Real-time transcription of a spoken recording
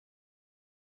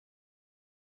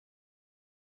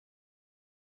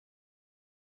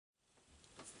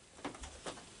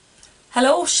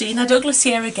Hello, Sheena Douglas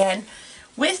here again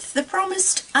with the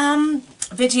promised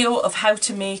video of how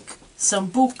to make some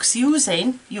books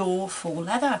using your faux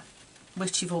leather,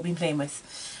 which you've all been playing with,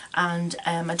 and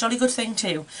a jolly good thing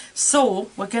too. So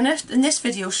we're gonna in this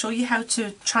video show you how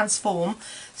to transform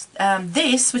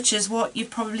this, which is what you've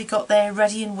probably got there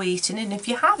ready and waiting, and if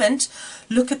you haven't,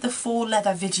 look at the faux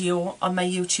leather video on my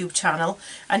YouTube channel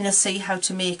and you'll see how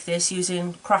to make this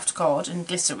using craft cord and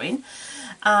glycerin.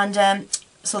 And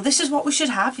so this is what we should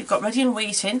have. You've got ready and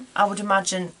waiting. I would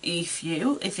imagine if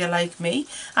you're like me,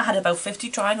 I had about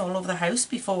 50 trying all over the house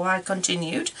before I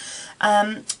continued.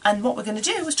 And what we're going to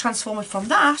do is transform it from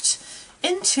that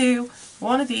into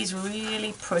one of these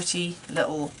really pretty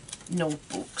little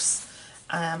notebooks.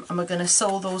 And we're going to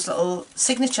sew those little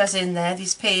signatures in there,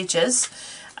 these pages.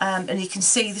 And you can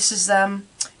see this is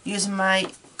using my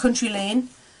Country Lane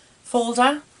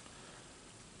folder.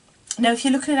 Now, if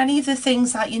you're looking at any of the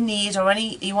things that you need, or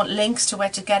you want links to where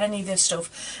to get any of this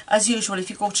stuff, as usual, if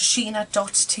you go to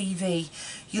sheena.tv,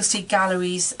 you'll see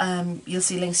galleries, you'll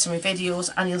see links to my videos,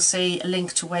 and you'll see a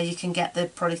link to where you can get the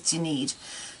products you need.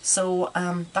 So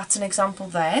that's an example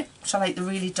there, which I like, the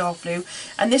really dark blue.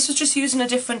 And this was just using a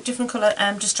different colour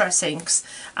distress inks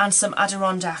and some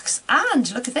Adirondacks.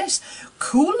 And look at this,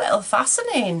 cool little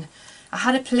fastening. I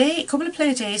had a couple of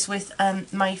play days with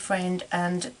my friend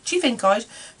and chief inkoid,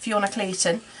 Fiona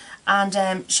Clayton,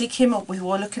 and she came up, we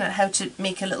were looking at how to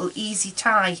make a little easy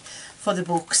tie for the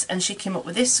books, and she came up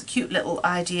with this cute little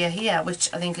idea here,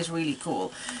 which I think is really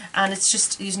cool. And it's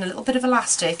just using a little bit of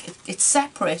elastic. It's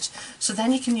separate, so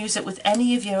then you can use it with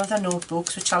any of your other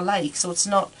notebooks, which I like, so it's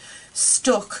not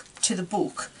stuck to the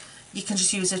book. You can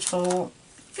just use it for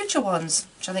future ones,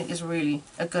 which I think is really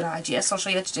a good idea, so I'll show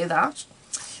you how to do that.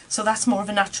 So that's more of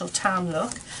a natural tan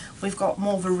look. We've got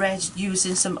more of a red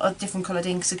using some different coloured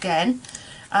inks again.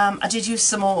 I did use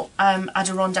some more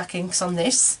Adirondack inks on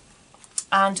this.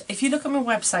 And if you look at my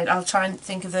website, I'll try and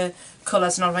think of the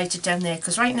colours and I'll write it down there,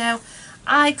 because right now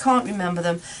I can't remember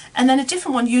them. And then a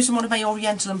different one using one of my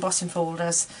Oriental embossing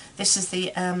folders. This is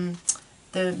the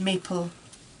maple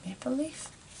leaf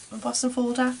embossing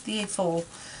folder, the A4.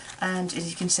 And as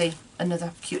you can see,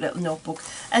 another cute little notebook.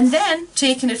 And then,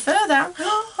 taking it further,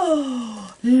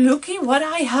 oh, looky what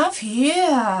I have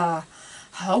here.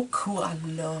 How cool. I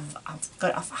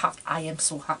am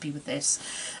so happy with this.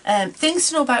 Things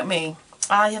to know about me.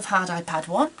 I have had iPad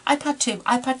 1, iPad 2,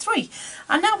 iPad 3.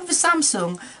 I now have a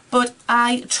Samsung, but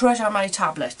I treasure my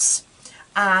tablets.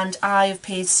 And I have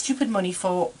paid stupid money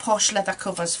for posh leather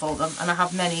covers for them, and I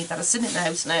have many that are sitting in the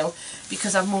house now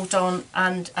because I've moved on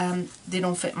and they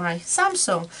don't fit my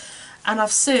Samsung. And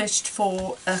I've searched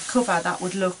for a cover that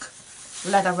would look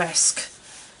leather-esque,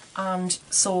 and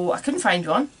so I couldn't find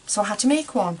one, so I had to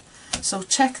make one. So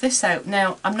check this out.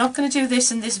 Now, I'm not going to do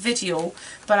this in this video,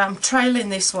 but I'm trialling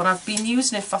this one. I've been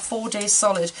using it for 4 days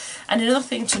solid. And another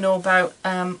thing to know about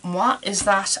moi is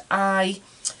that I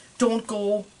don't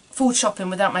go food shopping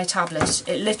without my tablet.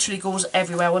 It literally goes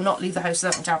everywhere. I will not leave the house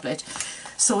without my tablet.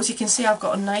 So as you can see, I've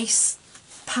got a nice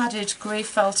padded grey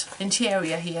felt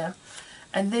interior here,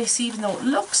 and this, even though it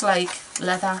looks like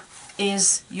leather,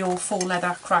 is your faux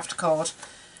leather craft card.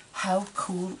 How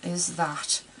cool is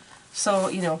that? So,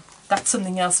 you know, that's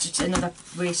something else, another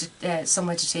way to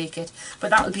somewhere to take it. But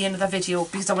that will be another video,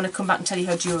 because I want to come back and tell you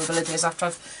how durable it is after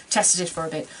I've tested it for a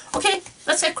bit. Okay,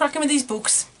 let's get cracking with these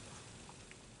books.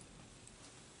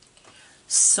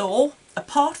 So,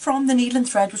 apart from the needle and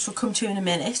thread, which we'll come to in a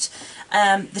minute,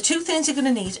 the two things you're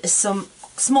going to need is some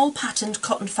small patterned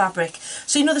cotton fabric.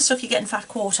 So you know the stuff you get in Fat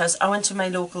Quarters? I went to my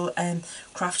local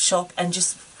craft shop, and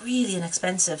just really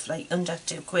inexpensive, like under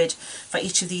 £2 for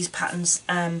each of these patterns,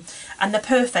 and they're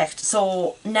perfect.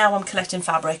 So now I'm collecting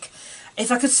fabric.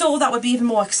 If I could sew, that would be even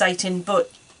more exciting,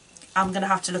 but I'm going to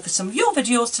have to look at some of your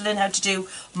videos to learn how to do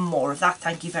more of that.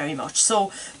 Thank you very much.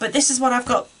 So, but this is what I've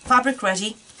got, fabric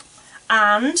ready.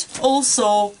 And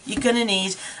also you're going to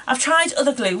need, I've tried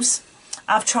other glues,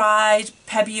 I've tried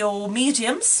Pebeo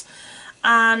mediums,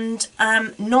 and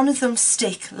none of them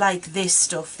stick like this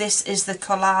stuff. This is the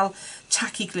Collal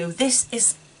tacky glue. This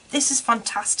is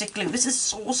fantastic glue. This is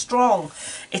so strong.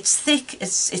 It's thick,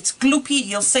 it's gloopy.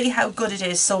 You'll see how good it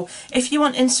is. So if you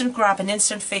want instant grab and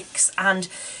instant fix, and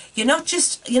you're not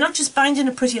just binding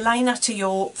a pretty liner to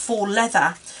your faux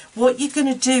leather, what you're going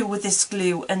to do with this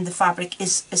glue and the fabric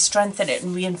is strengthen it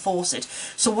and reinforce it.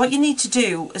 So what you need to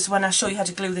do is, when I show you how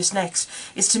to glue this next,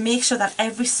 is to make sure that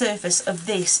every surface of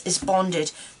this is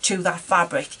bonded to that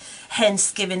fabric,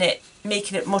 hence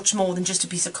making it much more than just a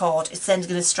piece of card. It's then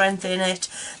going to strengthen it,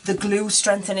 the glue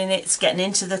strengthening it, it's getting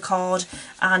into the card,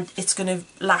 and it's going to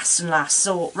last and last.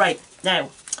 So right,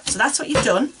 now, So that's what you've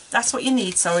done. That's what you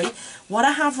need, sorry. What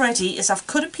I have ready is I've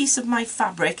cut a piece of my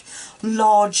fabric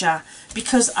larger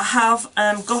because I have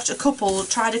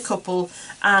tried a couple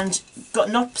and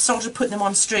not started putting them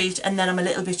on straight, and then I'm a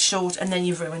little bit short and then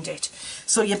you've ruined it.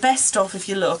 So your best stuff, if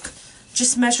you look,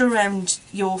 just measure around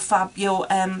your faux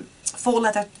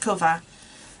leather cover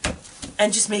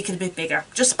and just make it a bit bigger,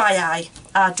 just by eye.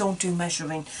 I don't do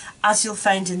measuring, as you'll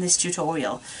find in this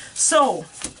tutorial. So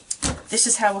this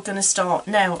is how we're going to start.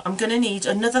 Now I'm going to need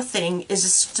another thing,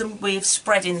 is some way of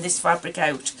spreading this fabric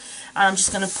out. And I'm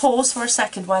just going to pause for a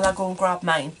second while I go and grab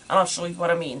mine, and I'll show you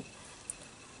what I mean.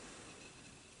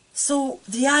 So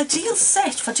the ideal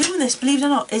set for doing this, believe it or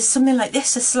not, is something like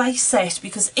this, a slice set,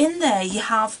 because in there you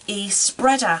have a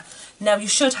spreader. Now you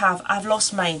should have, I've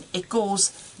lost mine, it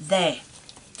goes there.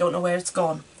 Don't know where it's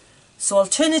gone. So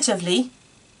alternatively,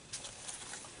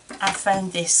 I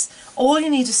found this. All you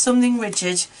need is something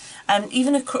rigid, and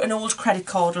even an old credit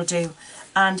card will do.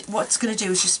 And what it's going to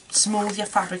do is just smooth your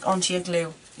fabric onto your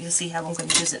glue. You'll see how I'm going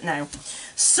to use it now.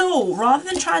 So rather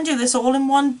than try and do this all in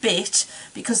one bit,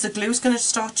 because the glue's going to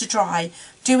start to dry,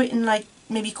 do it in like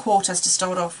maybe quarters to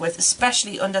start off with,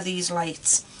 especially under these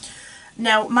lights.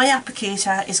 Now my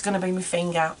applicator is going to be my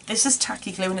finger. This is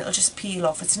tacky glue and it'll just peel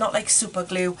off. It's not like super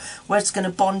glue where it's going to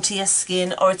bond to your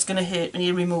skin or it's going to hurt when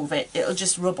you remove it. It'll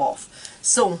just rub off.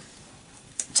 So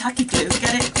tacky glue,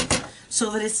 get it so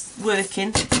that it's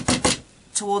working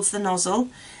towards the nozzle,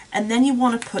 and then you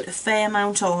want to put a fair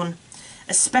amount on,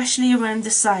 especially around the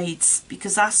sides,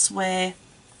 because that's where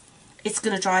it's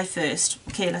going to dry first.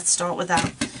 Okay, let's start with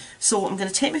that. So I'm going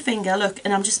to take my finger, look,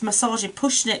 and I'm just massaging,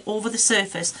 pushing it over the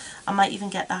surface. I might even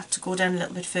get that to go down a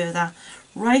little bit further,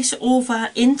 right over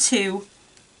into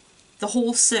the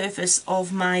whole surface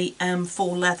of my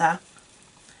faux leather,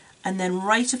 and then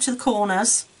right up to the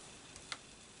corners.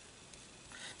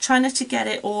 Try not to get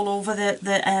it all over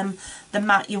the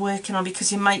mat you're working on,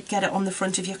 because you might get it on the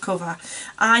front of your cover.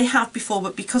 I have before,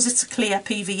 but because it's a clear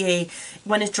PVA,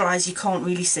 when it dries you can't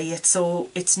really see it,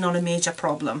 so it's not a major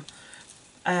problem.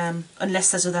 Unless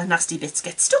there's other nasty bits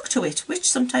get stuck to it, which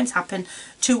sometimes happen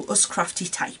to us crafty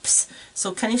types.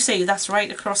 So can you see that's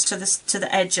right across to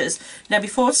the edges. Now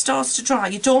before it starts to dry,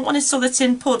 you don't want it so that it's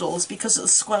in puddles, because it'll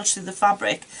squelch through the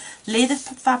fabric. Lay the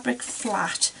fabric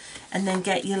flat and then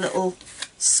get your little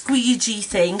squeegee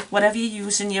thing, whatever you're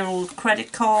using, your old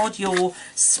credit card, your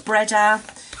spreader,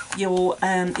 your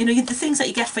you know, the things that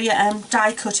you get for your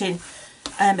die cutting,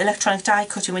 electronic die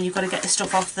cutting, when you've got to get the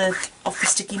stuff off the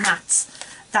sticky mats.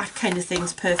 That kind of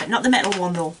thing's perfect. Not the metal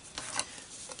one though.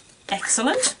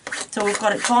 Excellent. So we've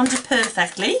got it bonded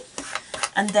perfectly,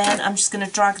 and then I'm just going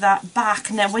to drag that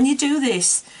back. Now when you do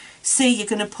this, see, you're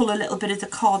going to pull a little bit of the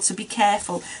card, so be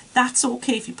careful. That's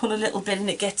okay if you pull a little bit and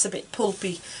it gets a bit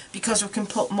pulpy, because we can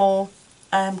put more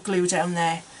glue down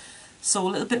there. So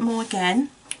a little bit more again.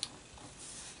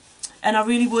 And I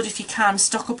really would, if you can,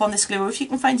 stock up on this glue. Or if you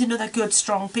can find another good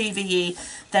strong PVA,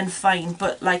 then fine.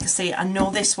 But like I say, I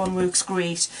know this one works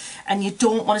great, and you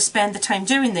don't want to spend the time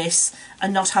doing this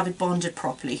and not have it bonded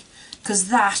properly, because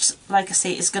that, like I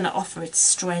say, is going to offer its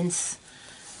strength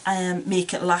and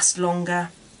make it last longer.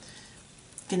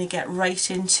 Going to get right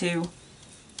into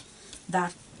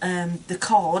that the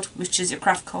card, which is your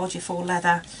craft card, your faux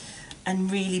leather,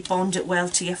 and really bond it well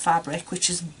to your fabric, which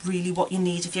is really what you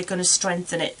need if you're going to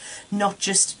strengthen it, not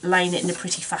just line it in a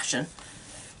pretty fashion.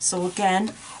 So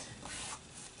again,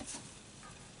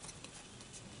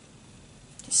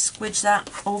 just squidge that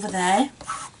over there.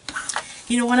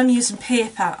 You know, when I'm using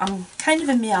paper, I'm kind of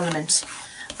in my element.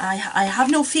 I have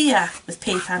no fear with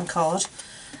paper and card.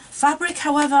 Fabric,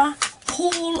 however,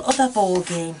 whole other ball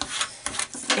game.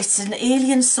 It's an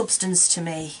alien substance to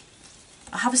me.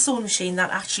 I have a sewing machine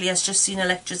that actually has just seen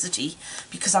electricity,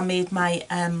 because I made my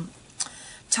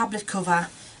tablet cover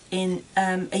in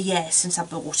a year since I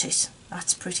bought it.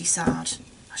 That's pretty sad.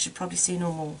 I should probably say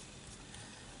no more.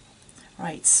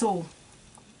 Right, so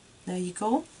there you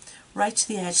go, right to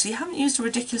the edge. So you haven't used a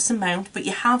ridiculous amount, but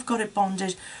you have got it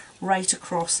bonded right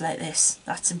across like this.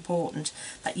 That's important,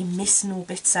 that you miss no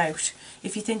bits out.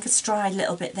 If you think it's dry a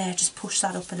little bit there, just push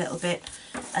that up a little bit.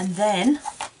 And then,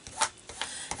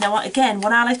 now again,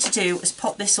 what I like to do is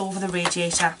pop this over the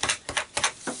radiator.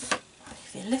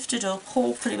 If you lift it up,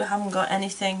 hopefully we haven't got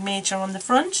anything major on the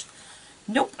front.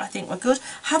 Nope, I think we're good.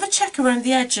 Have a check around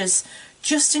the edges,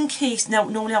 just in case. Now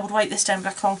normally I would wipe this down,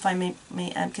 but I can't find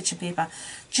my kitchen paper.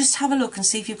 Just have a look and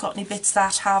see if you've got any bits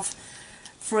that have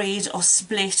frayed or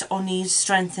split or need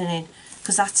strengthening,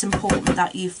 because that's important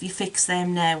that you fix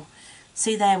them now.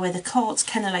 See there where the card's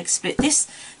kind of like split. This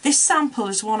sample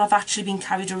is one I've actually been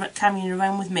carrying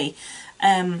around with me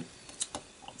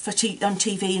on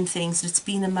TV and things, and it's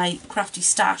been in my crafty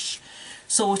stash,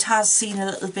 so it has seen a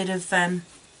little bit of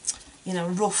you know,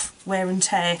 rough wear and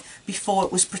tear before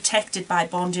it was protected by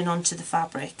bonding onto the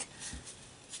fabric.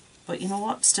 But you know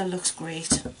what, still looks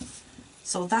great.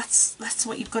 So that's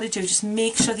what you've got to do, just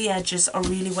make sure the edges are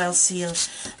really well sealed.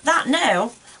 That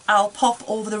now I'll pop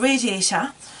over the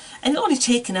radiator, and it'll only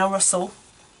take an hour or so,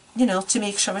 you know, to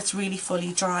make sure it's really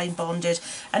fully dry and bonded.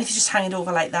 And if you just hang it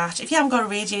over like that, if you haven't got a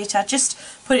radiator, just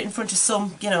put it in front of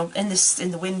some, you know, in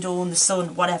the window, in the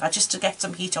sun, whatever, just to get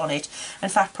some heat on it. In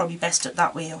fact, probably best it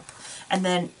that way up. And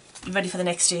then you're ready for the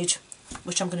next stage,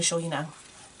 which I'm going to show you now.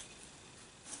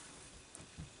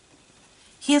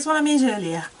 Here's what I made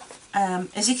earlier.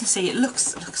 As you can see, it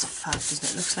looks fab, doesn't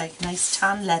it? It looks like nice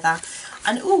tan leather,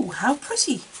 and ooh, how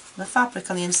pretty the fabric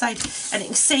on the inside. And you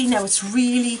can see now it's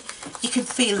really, you can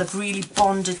feel they've really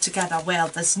bonded together well.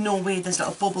 There's no way there's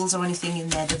little bubbles or anything in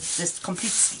there. There's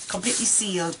completely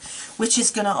sealed, which is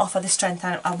going to offer the strength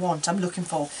I'm looking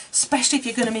for, especially if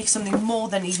you're going to make something more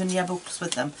than even your books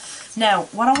with them. Now,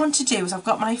 what I want to do is I've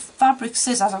got my fabric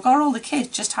scissors. I've got all the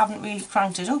kit, just haven't really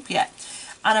cranked it up yet.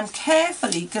 And I'm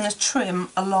carefully going to trim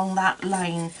along that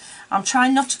line. I'm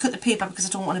trying not to cut the paper because I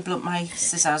don't want to blunt my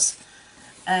scissors.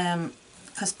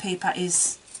 Because paper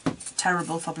is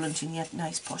terrible for blunting your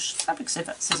nice push fabric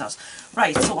scissors.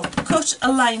 Right, so I've cut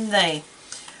a line there.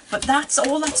 But that's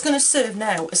all that's going to serve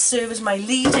now, is serve as my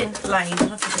leading line. I don't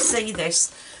know if you can see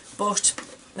this, but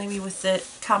maybe with the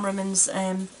cameraman's,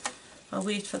 I'll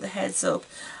wait for the heads up.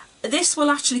 This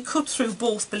will actually cut through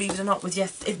both, believe it or not, with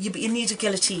but you need a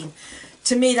guillotine.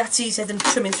 To me, that's easier than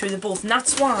trimming through the both, and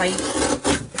that's why,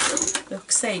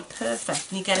 look, say,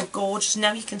 perfect, and you get a gorgeous,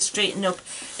 now you can straighten up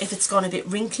if it's gone a bit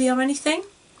wrinkly or anything.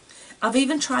 I've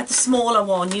even tried the smaller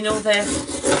one, you know, not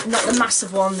the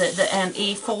massive one, the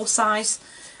A4 size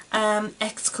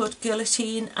X-cut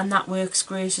guillotine, and that works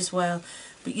great as well.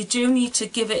 But you do need to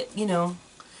give it, you know,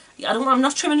 I'm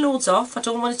not trimming loads off, I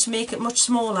don't want it to make it much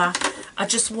smaller, I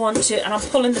just want to, and I'm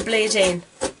pulling the blade in.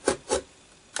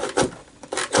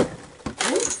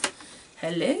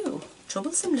 Hello,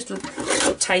 troublesome little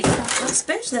tight last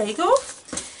bit, there you go.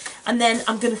 And then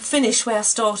I'm going to finish where I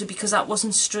started because that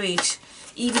wasn't straight.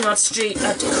 Even not straight, I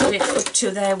had to cut it up to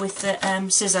there with the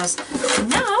scissors. And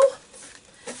now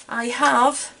I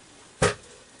have a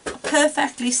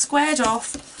perfectly squared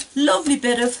off, lovely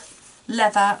bit of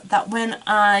leather that when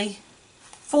I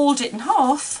fold it in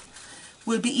half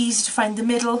will be easy to find the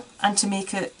middle and to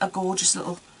make a gorgeous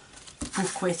little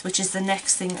book with, which is the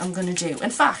next thing I'm going to do.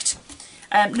 In fact,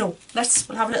 no,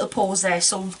 we'll have a little pause there,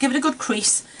 so give it a good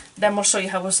crease, then we'll show you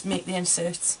how to make the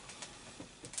inserts.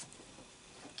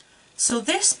 So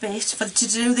this bit, to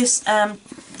do this,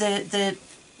 the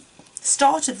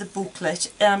start of the booklet,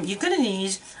 you're going to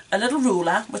need a little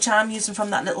ruler, which I'm using from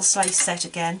that little slice set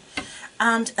again,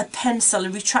 and a pencil, a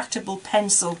retractable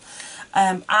pencil.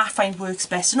 I find works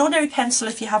best. An ordinary pencil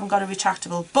if you haven't got a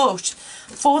retractable, but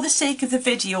for the sake of the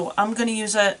video I'm going to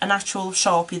use an actual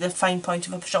Sharpie, the fine point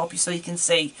of a Sharpie, so you can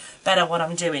see better what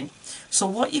I'm doing. So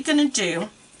what you're going to do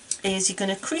is you're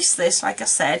going to crease this, like I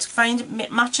said,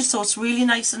 match it so it's really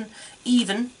nice and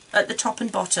even at the top and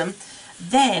bottom.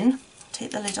 Then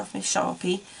take the lid off my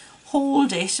Sharpie,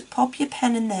 hold it, pop your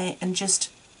pen in there and just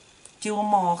do a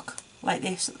mark like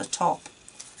this at the top,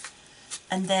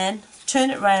 and then turn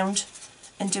it round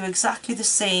and do exactly the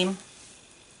same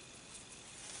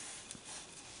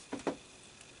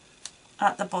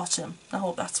at the bottom. I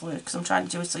hope that's worked because I'm trying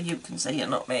to do it so you can see it,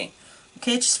 not me.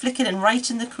 Okay, just flick it in right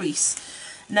in the crease,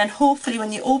 and then hopefully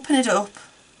when you open it up,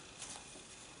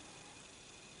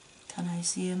 can I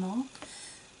see a mark?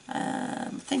 I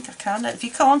think I can. If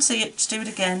you can't see it, just do it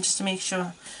again just to make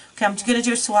sure. Okay, I'm going to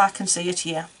do it so I can see it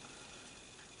here,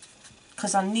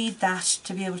 because I need that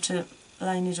to be able to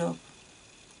line it up.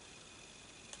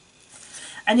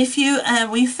 And if you,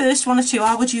 when you first want to,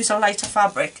 I would use a lighter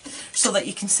fabric so that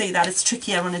you can see that it's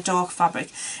trickier on a dark fabric.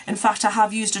 In fact, I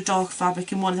have used a dark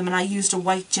fabric in one of them and I used a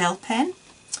white gel pen.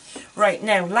 Right,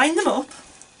 now line them up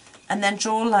and then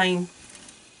draw a line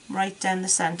right down the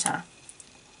centre.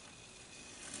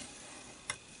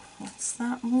 What's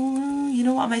that? You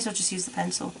know what, I might as well just use the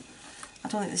pencil. I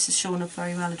don't think this is showing up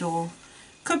very well at all.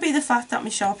 Could be the fact that my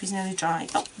Sharpie's nearly dry.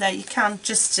 Oh, there, you can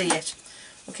just see it.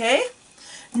 Okay?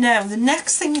 Now, the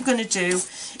next thing you're going to do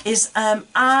is,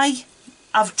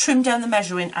 I've trimmed down the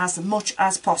measuring as much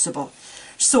as possible.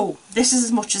 So, this is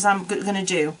as much as I'm going to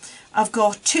do. I've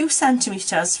got 2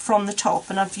 centimetres from the top,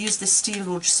 and I've used this steel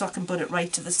rule just so I can put it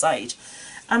right to the side.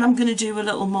 And I'm going to do a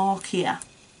little mark here.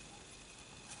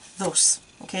 Thus,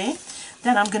 okay?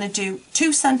 Then I'm going to do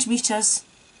 2 centimetres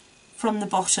from the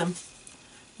bottom,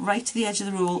 right to the edge of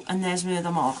the rule, and there's my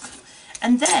other mark.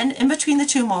 And then in between the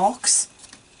two marks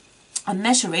I'm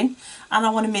measuring, and I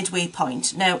want a midway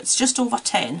point. Now it's just over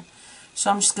 10,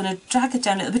 so I'm just going to drag it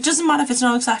down a little bit. It doesn't matter if it's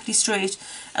not exactly straight,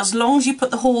 as long as you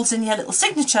put the holes in your little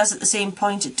signatures at the same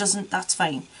point, that's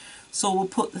fine. So we'll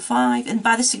put the 5, and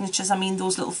by the signatures I mean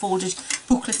those little folded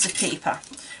booklets of paper.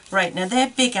 Right, now they're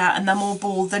bigger and they're more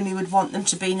bold than you would want them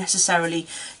to be necessarily.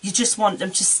 You just want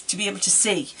them to be able to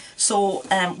see, so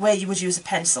where you would use a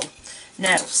pencil.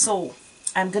 Now, so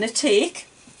I'm going to take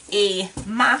a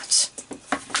mat.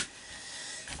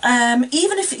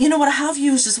 Even if, you know what I have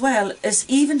used as well is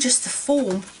even just the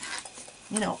foam,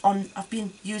 you know, I've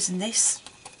been using this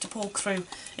to poke through.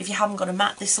 If you haven't got a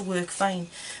mat, this will work fine.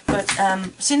 But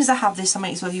as soon as I have this, I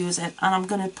might as well use it. And I'm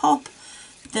going to pop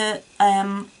the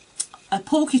a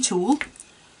pokey tool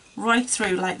right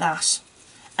through like that.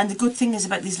 And the good thing is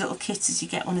about these little kits is you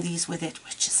get one of these with it,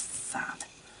 which is fab.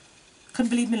 Couldn't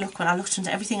believe me luck when I looked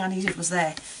into everything I needed was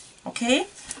there. Okay,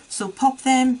 so pop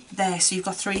them there, so you've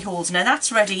got 3 holes. Now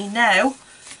that's ready now,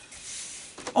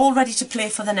 all ready to play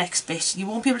for the next bit. You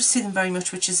won't be able to see them very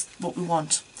much, which is what we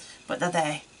want, but they're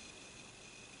there.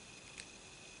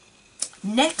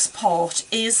 Next part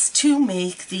is to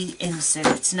make the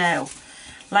inserts. Now,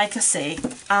 like I say,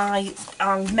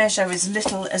 I'll measure as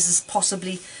little as is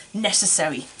possibly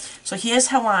necessary. So here's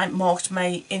how I marked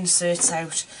my inserts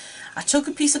out. I took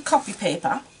a piece of copy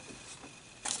paper.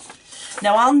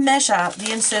 Now I'll measure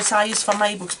the inserts I use for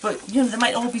my books, but you know, they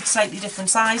might all be slightly different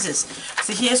sizes.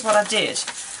 So here's what I did.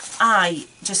 I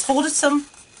just folded some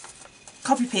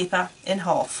copy paper in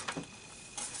half.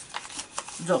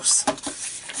 Thus.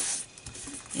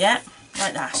 Yeah,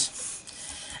 like that.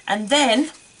 And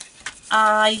then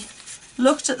I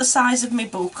looked at the size of my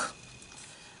book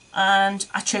and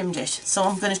I trimmed it. So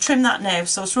I'm going to trim that now,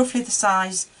 so it's roughly the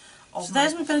size. So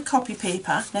there's my bit of copy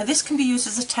paper. Now this can be used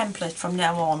as a template from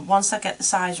now on, once I get the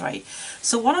size right.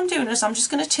 So what I'm doing is I'm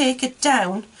just going to take it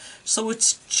down, so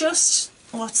it's just,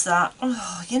 what's that?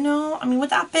 Oh, you know, I mean, would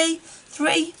that be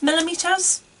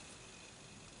 3mm?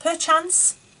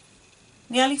 Perchance?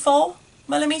 Nearly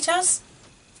 4mm?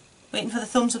 Waiting for the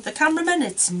thumbs of the cameraman,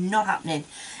 it's not happening.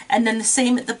 And then the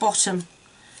same at the bottom.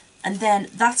 And then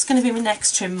that's going to be my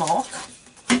next trim mark.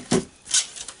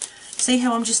 See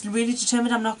how I'm just really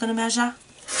determined I'm not going to measure?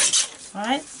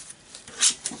 Alright?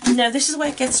 Now this is where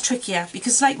it gets trickier,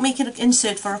 because it's like making an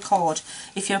insert for a card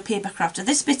if you're a paper crafter.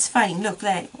 This bit's fine, look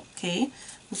there, okay?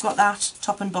 We've got that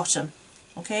top and bottom,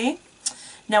 okay?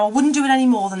 Now I wouldn't do it any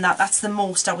more than that, that's the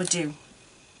most I would do.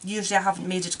 Usually I haven't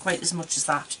made it quite as much as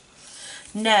that.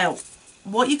 Now,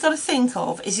 what you've got to think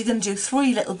of is you're going to do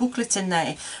 3 little booklets in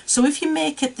there. So if you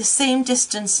make it the same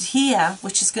distance here,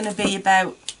 which is going to be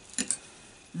about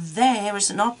there,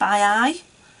 is it not, by eye?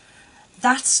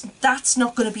 That's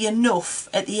not going to be enough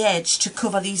at the edge to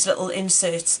cover these little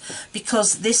inserts,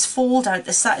 because this fold out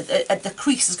the side at the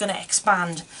crease is going to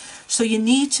expand. So you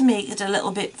need to make it a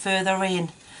little bit further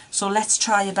in. So let's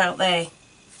try about there.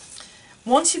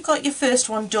 Once you've got your first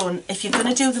one done, if you're going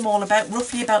to do them all about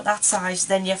roughly about that size,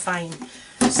 then you're fine.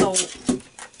 So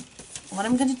what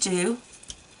I'm going to do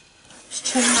is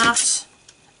trim that,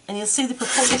 and you'll see the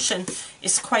proportion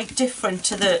is quite different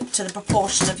to the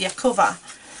proportion of your cover.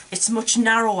 It's much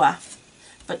narrower,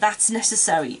 but that's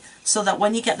necessary so that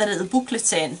when you get the little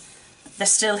booklets in, they're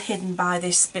still hidden by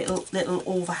this little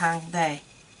overhang there.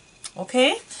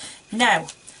 Okay, now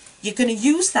you're going to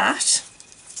use that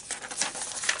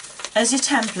as your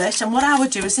template, and what I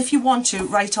would do is, if you want to,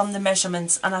 write on the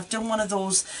measurements, and I've done one of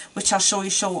those which I'll show you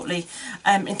shortly,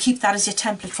 and keep that as your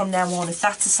template from now on if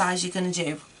that's the size you're going to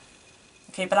do.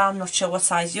 Okay, but I'm not sure what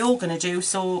size you're going to do,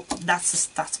 so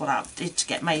that's what I did to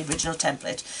get my original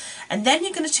template. And then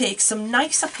you're going to take some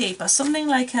nicer paper, something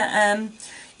like a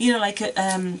you know, like a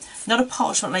not a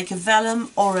parchment, like a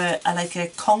vellum, or like a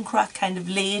concrete kind of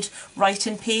laid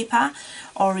writing paper,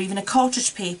 or even a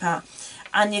cartridge paper,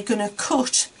 and you're going to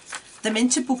cut them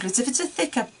into booklets. If it's a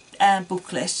thicker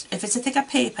booklet, if it's a thicker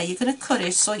paper, you're going to cut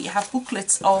it so you have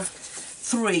booklets of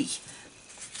 3.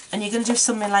 And you're going to do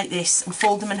something like this and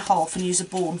fold them in half and use a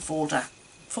bone folder.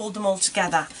 Fold them all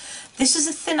together. This is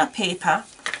a thinner paper,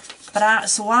 but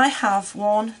so I have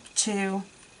 1, 2,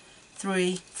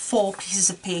 3, 4 pieces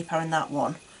of paper in that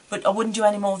one. But I wouldn't do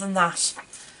any more than that.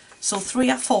 So 3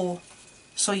 or 4.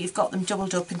 So you've got them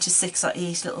doubled up into 6 or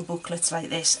 8 little booklets like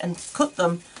this, and cut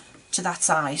them to that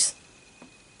size.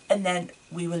 And then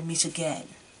we will meet again.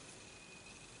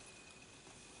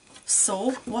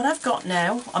 So what I've got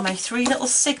now are my 3 little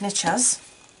signatures.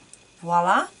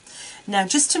 Voila. Now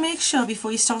just to make sure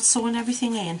before you start sewing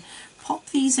everything in, pop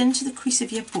these into the crease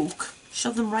of your book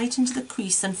shove them right into the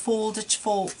crease and fold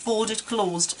it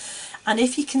closed. And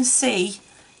if you can see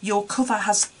your cover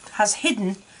has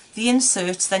hidden the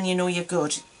inserts, then you know you're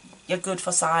good. You're good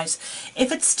for size.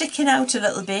 If it's sticking out a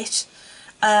little bit,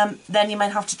 then you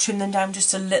might have to trim them down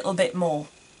just a little bit more.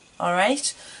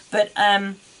 Alright? But,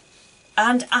 and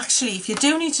actually, if you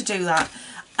do need to do that,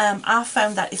 I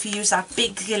found that if you use that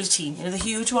big guillotine, you know, the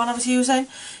huge one I was using,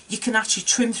 you can actually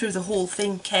trim through the whole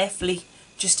thing carefully,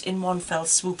 just in one fell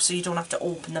swoop, so you don't have to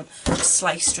open them, just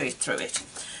slice straight through it.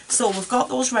 So we've got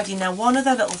those ready. Now, one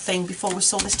other little thing before we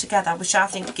sew this together, which I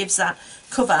think gives that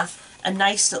cover a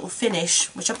nice little finish,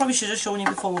 which I probably should have shown you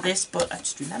before this, but I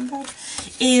just remembered,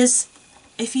 is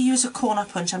if you use a corner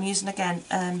punch. I'm using again,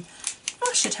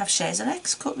 I should have shares and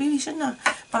X cut really, shouldn't I?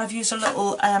 But I've used a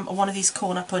little one of these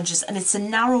corner punches, and it's a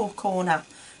narrow corner.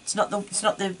 It's not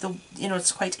the you know,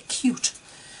 it's quite acute.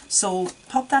 So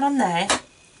pop that on there,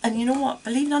 and you know what?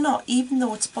 Believe it or not, even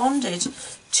though it's bonded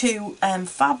to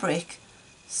fabric,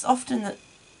 it's often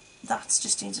that's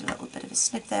just needs a little bit of a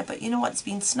snip there. But you know what? It's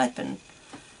been snipping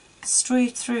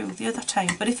straight through the other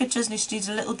time. But if it just needs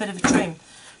a little bit of a trim,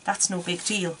 that's no big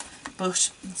deal.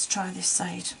 But let's try this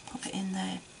side. Pop it in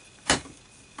there.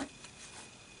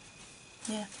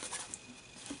 Yeah.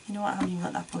 You know what? I haven't even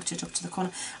got that butted up to the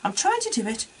corner. I'm trying to do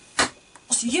it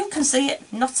so you can see it,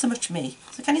 not so much me.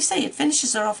 So can you see it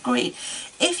finishes her off great?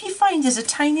 If you find there's a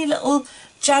tiny little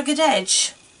jagged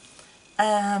edge,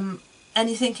 and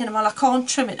you're thinking, well, I can't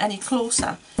trim it any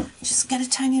closer, just get a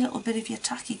tiny little bit of your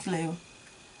tacky glue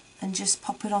and just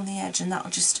pop it on the edge, and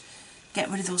that'll just get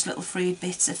rid of those little frayed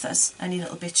bits if there's any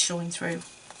little bits showing through.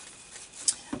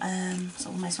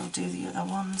 So we might as well do the other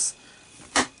ones.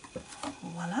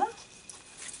 Voila.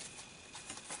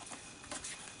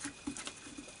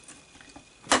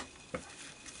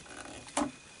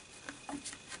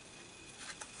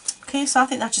 Okay, so I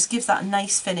think that just gives that a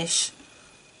nice finish.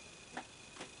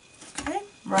 Okay,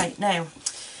 right, now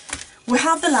we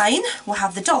have the line, we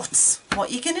have the dots.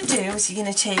 What you're going to do is you're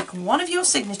going to take one of your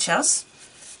signatures,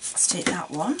 let's take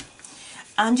that one,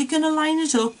 and you're going to line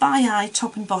it up by eye,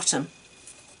 top and bottom,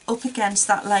 up against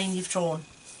that line you've drawn.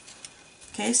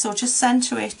 Okay, so just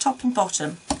centre it, top and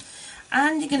bottom.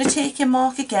 And you're going to take your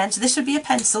mark again, so this would be a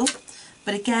pencil,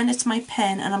 but again it's my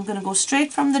pen, and I'm going to go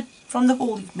straight from the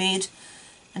hole you've made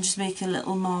and just make a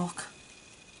little mark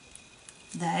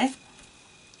there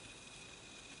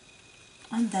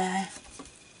and there.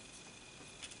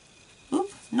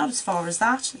 Oop, not as far as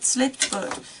that, it slipped,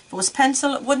 but if it was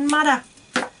pencil it wouldn't matter.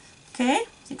 Okay,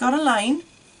 so you've got a line.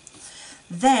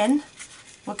 Then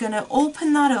we're going to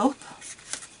open that up.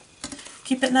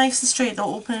 Keep it nice and straight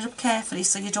though, open it up carefully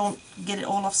so you don't get it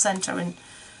all off centre and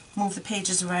move the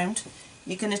pages around.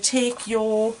 You're going to take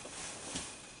your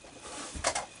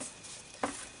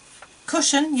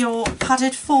cushion, your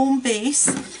padded foam base,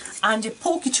 and your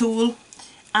pokey tool,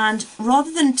 and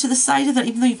rather than to the side of it,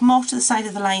 even though you've marked to the side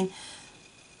of the line,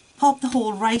 pop the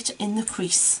hole right in the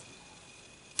crease.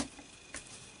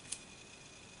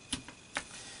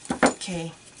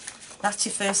 Okay, that's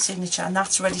your first signature, and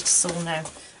that's ready to sew now.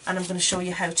 And I'm going to show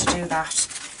you how to do that.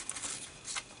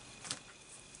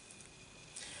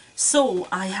 So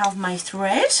I have my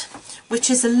thread, which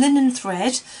is a linen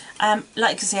thread.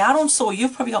 Like I say, I don't sew.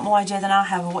 You've probably got more idea than I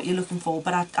have of what you're looking for,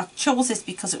 but I chose this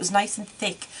because it was nice and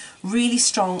thick, really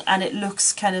strong, and it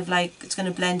looks kind of like it's going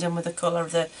to blend in with the colour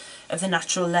of the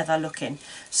natural leather looking.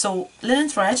 So linen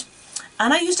thread,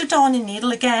 and I used a darning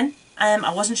needle again.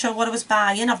 I wasn't sure what I was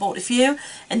buying. I bought a few,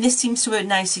 and this seems to work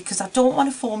nicely because I don't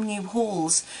want to form new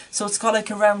holes. So it's got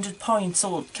like a rounded point,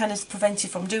 so it kind of prevents you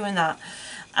from doing that.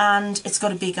 And it's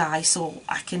got a big eye, so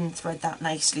I can thread that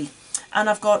nicely. And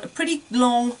I've got a pretty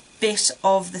long bit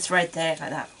of the thread there, like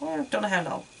that. Oh, don't know how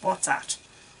long. What's that?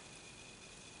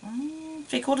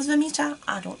 3/4 of a metre?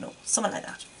 I don't know. Something like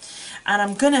that. And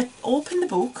I'm going to open the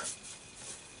book,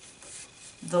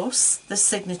 thus the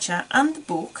signature and the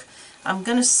book. I'm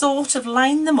going to sort of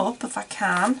line them up if I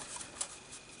can,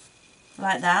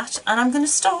 like that, and I'm going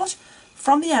to start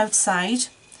from the outside,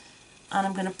 and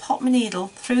I'm going to pop my needle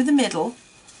through the middle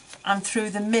and through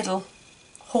the middle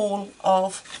hole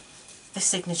of the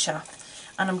signature,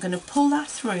 and I'm going to pull that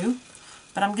through,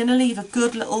 but I'm going to leave a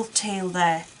good little tail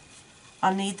there.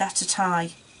 I'll need that to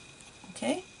tie.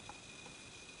 Okay,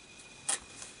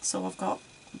 so I've got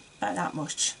about that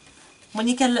much. When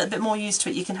you get a little bit more used to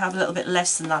it, you can have a little bit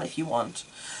less than that if you want.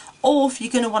 Or if you're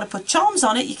going to want to put charms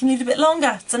on it, you can leave it a bit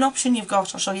longer. It's an option you've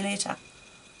got. I'll show you later.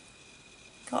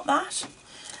 Got that?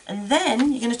 And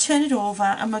then you're going to turn it over,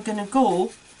 and we're going to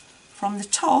go from the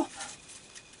top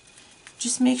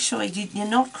just make sure you're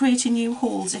not creating new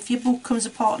holes. If your book comes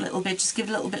apart a little bit, just give it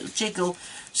a little bit of jiggle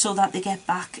so that they get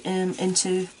back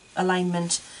into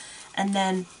alignment, and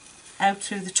then out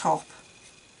through the top.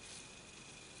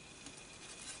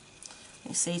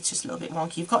 You see, it's just a little bit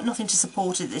wonky. You've got nothing to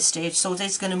support it at this stage, so it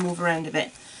is going to move around a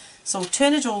bit. So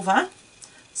turn it over.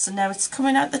 So now it's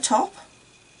coming out the top.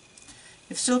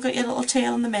 You've still got your little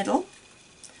tail in the middle.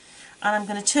 And I'm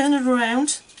going to turn it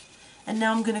around, and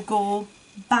now I'm going to go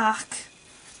back.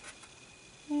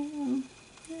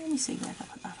 Let me see where I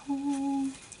put that hole.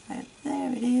 Right,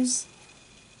 there it is.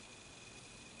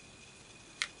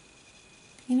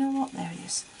 You know what? There it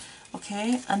is.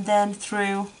 Okay, and then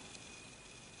through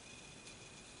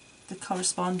the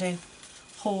corresponding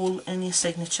hole in your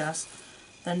signatures,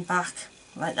 then back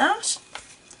like that,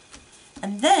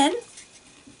 and then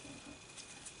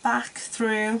back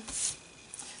through.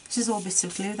 This is all bits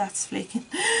of glue that's flaking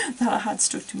that I had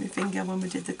stuck to my finger when we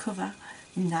did the cover.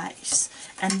 Nice.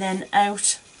 And then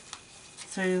out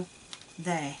through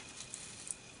there.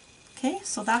 Okay,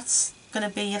 so that's going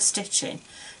to be your stitching.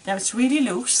 Now it's really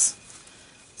loose,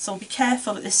 so be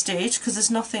careful at this stage because there's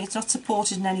nothing, it's not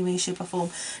supported in any way, shape or form.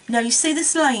 Now you see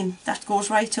this line that goes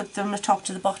right up from the top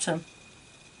to the bottom?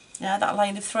 Yeah, that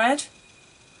line of thread?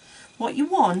 What you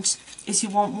want is you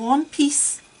want one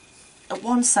piece at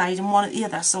one side and one at the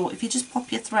other. So if you just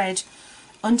pop your thread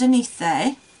underneath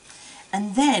there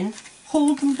and then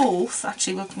hold them both.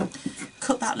 Actually, we can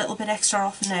cut that little bit extra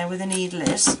off now where the needle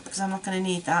is because I'm not going to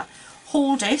need that.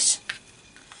 Hold it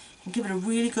and give it a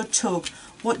really good tug.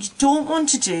 What you don't want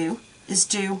to do is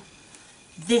do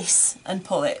this and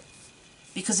pull it,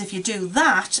 because if you do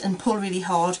that and pull really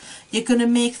hard, you're going to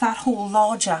make that hole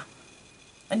larger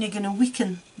and you're going to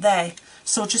weaken there.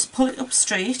 So just pull it up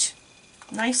straight,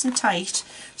 nice and tight,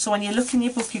 so when you look in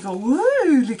your book you go,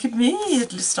 woo, look at me,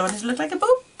 it's starting to look like a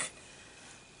book.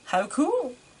 How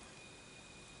cool.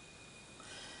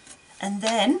 And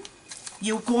then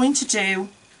you're going to do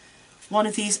one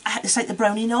of these, it's like the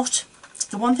brownie knot.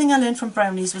 The one thing I learned from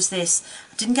brownies was this.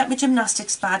 I didn't get my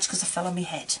gymnastics badge because I fell on my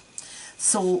head.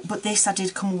 So, but this I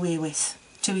did come away with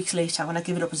 2 weeks later when I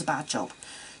gave it up as a bad job.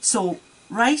 So,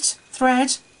 right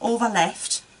thread over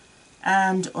left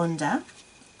and under,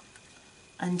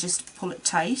 and just pull it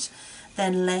tight.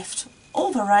 Then left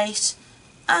over right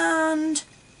and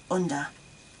under,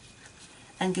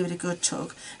 and give it a good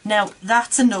tug. Now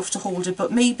that's enough to hold it,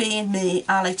 but me being me,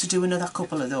 I like to do another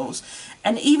couple of those.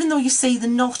 And even though you see the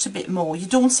knot a bit more, you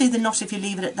don't see the knot if you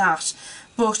leave it at that,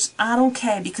 but I don't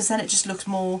care because then it just looks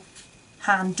more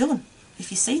hand done if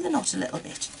you see the knot a little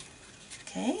bit.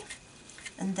 Okay,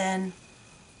 and then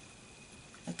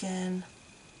again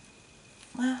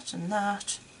that and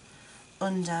that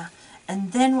under,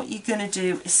 and then what you're going to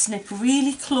do is snip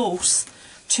really close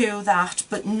to that,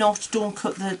 but don't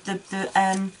cut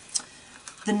the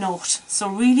knot. So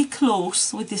really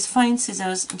close with this fine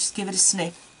scissors and just give it a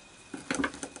snip.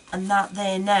 And that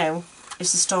there now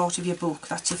is the start of your book.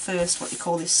 That's your first, what you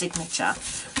call this signature.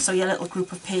 So your little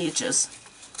group of pages.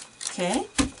 Okay.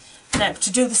 Now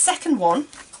to do the second one,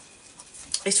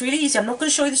 it's really easy. I'm not going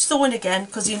to show you the sewing again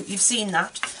because you've seen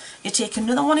that. You take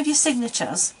another one of your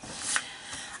signatures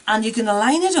and you're going to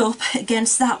line it up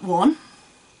against that one.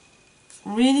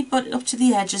 Really butt it up to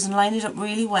the edges and line it up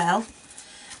really well.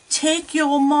 Take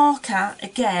your marker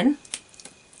again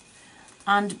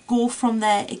and go from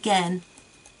there again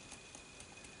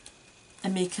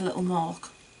and make a little mark.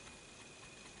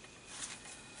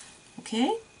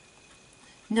 Okay,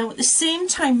 now at the same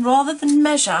time, rather than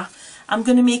measure, I'm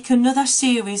going to make another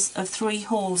series of 3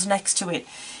 holes next to it.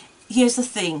 Here's the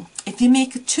thing, if you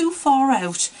make it too far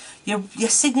out, your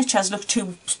signatures look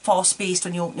too far spaced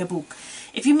when you open your book.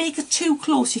 If you make it too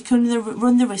close, you can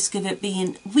run the risk of it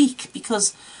being weak,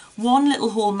 because one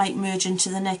little hole might merge into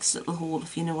the next little hole,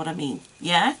 if you know what I mean.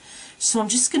 Yeah? So I'm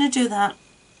just going to do that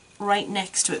right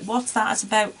next to it. What's that? It's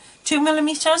about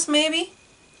 2mm maybe.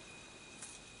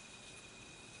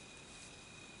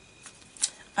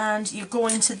 And you're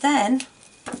going to then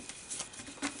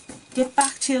get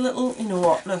back to your little, you know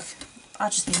what, look,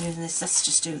 I've just been using this, let's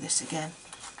just do this again.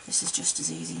 This is just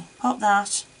as easy. Pop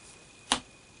that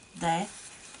there,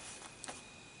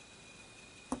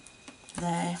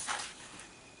 there,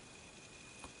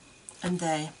 and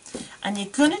there. And you're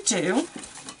going to do,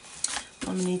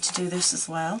 well, we need to do this as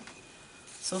well.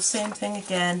 So same thing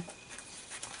again.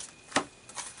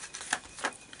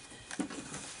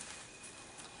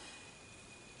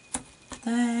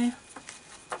 There.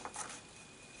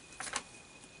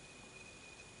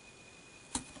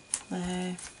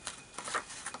 There.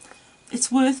 It's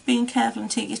it's worth being careful and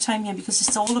take your time here, because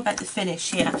it's all about the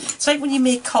finish here. It's like when you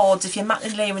make cards, if your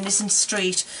matted layering isn't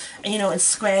straight, and, you know, and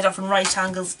squared off and right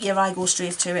angles, here I go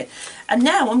straight to it. And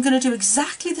now I'm going to do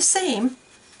exactly the same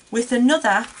with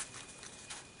another,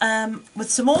 with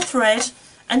some more thread,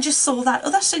 and just sew that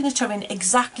other signature in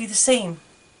exactly the same.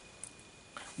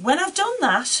 When I've done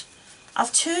that, I'll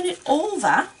turn it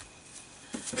over,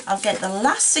 I'll get the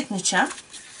last signature,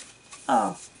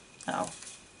 oh,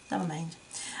 never mind,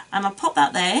 and I'll pop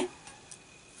that there,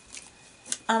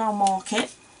 and I'll mark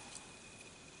it.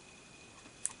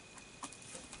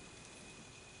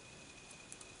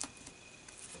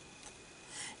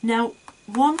 Now,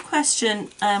 one question,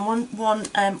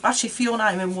 actually Fiona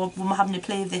and I, when we're having a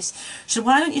play of this, so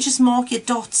why don't you just mark your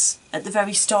dots at the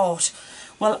very start?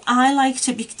 Well, I like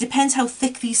to, depends how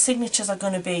thick these signatures are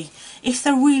going to be. If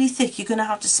they're really thick, you're going to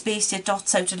have to space your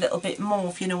dots out a little bit more,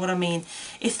 if you know what I mean.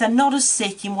 If they're not as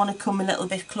thick, you want to come a little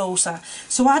bit closer.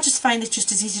 So I just find it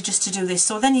just as easy just to do this.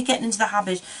 So then you're getting into the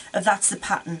habit of that's the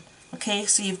pattern. Okay,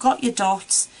 so you've got your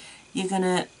dots, you're going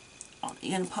to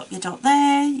pop your dot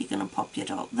there, you're going to pop your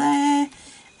dot there,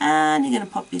 and you're going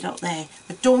to pop your dot there.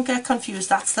 But don't get confused,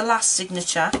 that's the last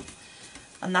signature,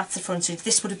 and that's the front signature.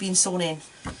 This would have been sewn in.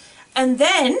 And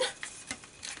then,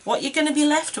 what you're going to be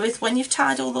left with when you've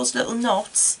tied all those little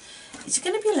knots, is you're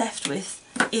going to be left with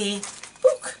a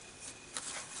book,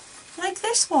 like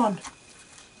this one.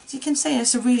 As you can see,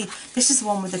 this is the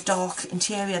one with the dark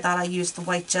interior that I used the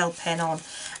white gel pen on.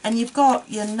 And you've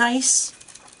got your nice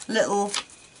little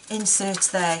inserts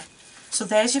there. So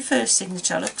there's your first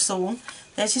signature, look, sewn.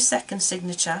 There's your second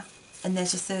signature, and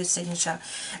there's your third signature.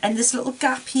 And this little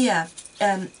gap here,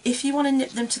 if you want to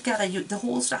knit them together, the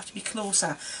holes would have to be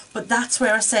closer. But that's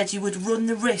where I said you would run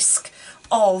the risk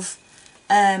of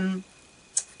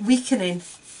weakening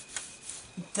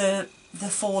the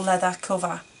faux leather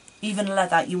cover. Even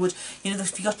leather, you would, you know,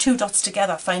 if you got two dots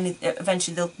together, finally,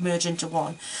 eventually they'll merge into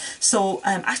one. So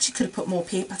actually could have put more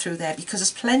paper through there, because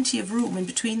there's plenty of room in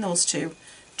between those two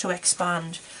to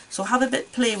expand. So have a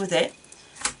bit play with it.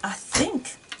 I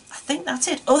think that's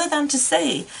it, other than to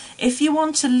say, if you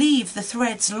want to leave the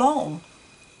threads long,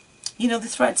 you know, the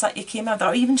threads that you came out,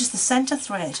 or even just the centre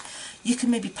thread, you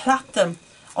can maybe plait them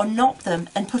or knot them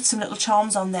and put some little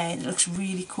charms on there. It looks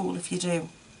really cool if you do.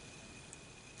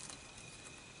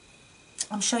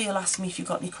 I'm sure you'll ask me if you've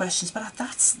got any questions, but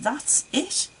that's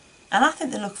it, and I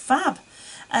think they look fab.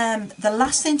 The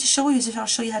last thing to show you is if I'll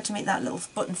show you how to make that little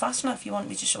button fastener, if you want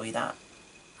me to show you that.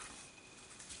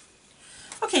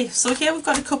 Okay, so here we've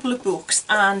got a couple of books,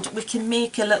 and we can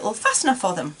make a little fastener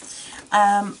for them.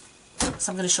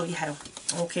 So I'm going to show you how.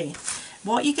 Okay,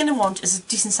 what you're going to want is a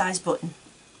decent sized button.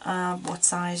 What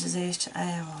size is it?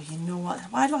 Oh, you know what,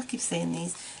 why do I keep saying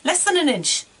these? Less than an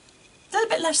inch. A little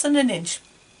bit less than an inch.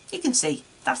 You can see,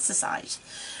 that's the size.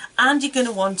 And you're going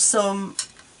to want some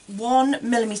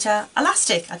 1mm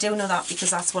elastic. I do know that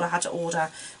because that's what I had to order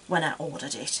when I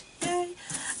ordered it. Yay.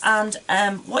 And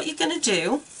what you're going to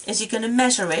do is you're going to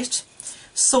measure it.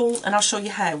 So, and I'll show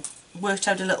you how. Worked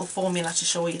out a little formula to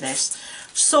show you this.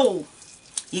 So,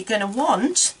 you're going to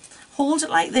want, hold it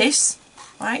like this,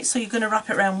 right? So you're going to wrap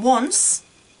it around once,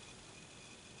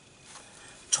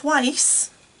 twice,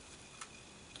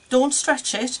 don't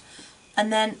stretch it,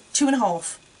 and then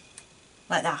 2.5,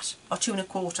 like that, or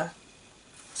 2.25.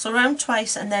 So around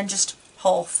twice, and then just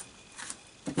half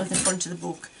of the front of the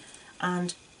book,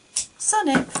 and sew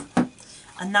it,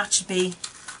 and that should be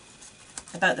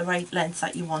about the right length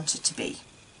that you want it to be.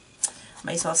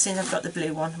 Might as well, since I've got the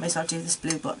blue one, might as well do this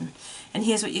blue button. And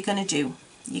here's what you're going to do.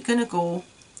 You're going to go,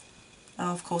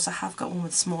 oh, of course I have got one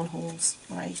with small holes,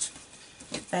 right,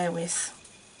 bear with.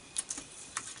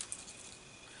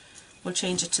 We'll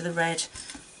change it to the red.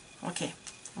 Okay,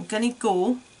 I'm going to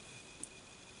go.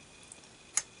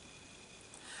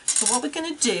 So what we're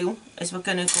going to do is we're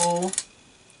going to go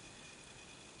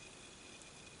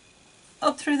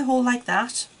up through the hole like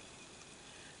that,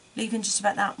 leaving just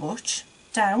about that much,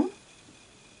 down,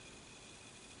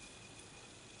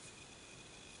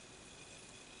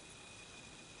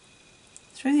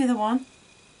 through the other one.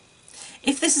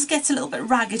 If this gets a little bit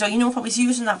ragged, or you know if I was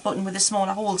using that button with the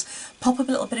smaller holes, pop a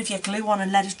little bit of your glue on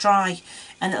and let it dry,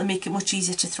 and it'll make it much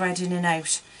easier to thread in and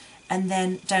out. And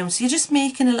then down, so you're just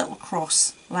making a little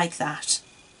cross like that.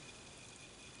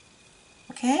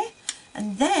 Okay,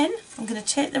 and then I'm going to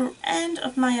take the end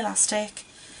of my elastic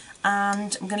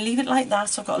and I'm going to leave it like that,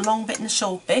 so I've got a long bit and a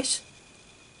short bit.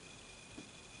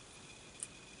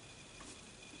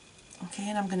 Okay,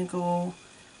 and I'm going to go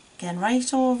again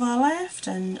right over left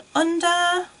and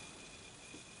under,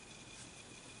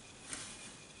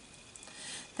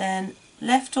 then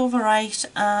left over right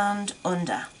and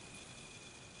under.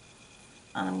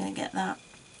 and I'm going to get that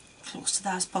close to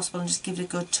that as possible and just give it a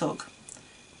good tug.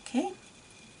 Okay,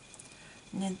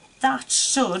 and then that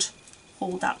should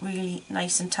hold that really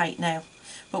nice and tight now,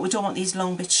 but we don't want these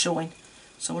long bits showing,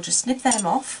 so we'll just snip them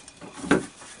off.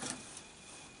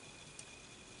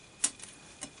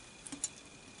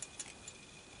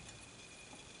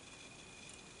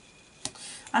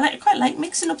 I quite like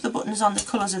mixing up the buttons on the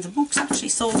colours of the books actually,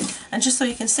 so, and just so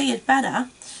you can see it better,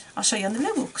 I'll show you on the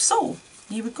blue book. So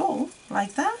here we go,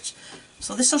 like that.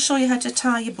 So this will show you how to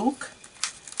tie your book.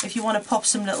 If you want to pop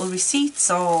some little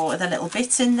receipts or the little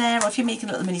bits in there, or if you're making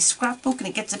a little mini scrapbook and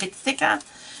it gets a bit thicker,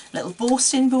 little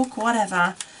boasting book,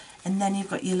 whatever. And then you've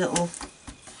got your little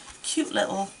cute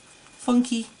little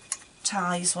funky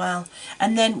tie as well.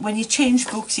 And then when you change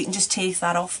books, you can just take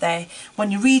that off there.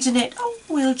 When you're reading it, oh,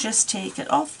 we'll just take it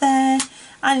off there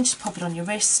and just pop it on your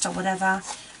wrist or whatever.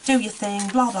 Do your thing,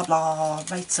 blah blah blah,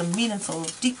 write some meaningful,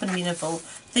 deep and meaningful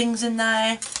things in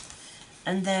there,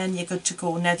 and then you're good to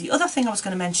go. Now the other thing I was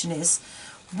going to mention is,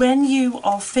 when you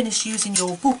are finished using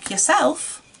your book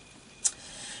yourself,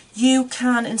 you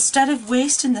can, instead of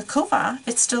wasting the cover, if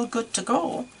it's still good to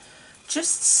go,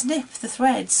 just snip the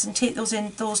threads and take those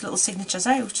little signatures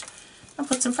out and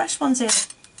put some fresh ones in.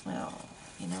 Well,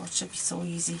 you know, it should be so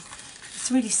easy. It's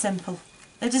really simple.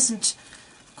 It isn't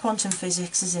quantum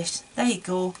physics, is it? There you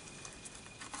go.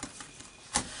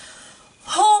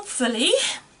 Hopefully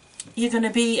you're going to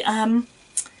be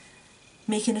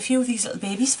making a few of these little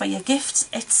babies for your gifts,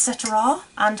 etc.,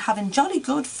 and having jolly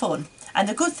good fun. And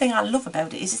the good thing I love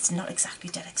about it is it's not exactly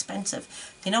dead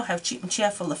expensive. You know how cheap and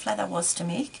cheerful the Fleather was to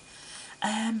make.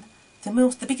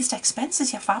 The biggest expense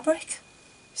is your fabric.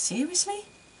 Seriously?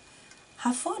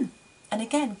 Have fun. And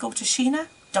again, go to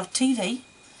sheena.tv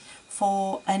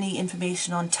for any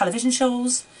information on television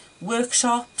shows,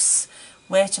 workshops,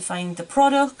 where to find the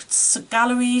products,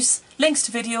 galleries, links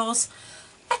to videos,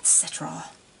 etc.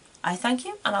 I thank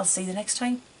you, and I'll see you next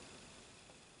time.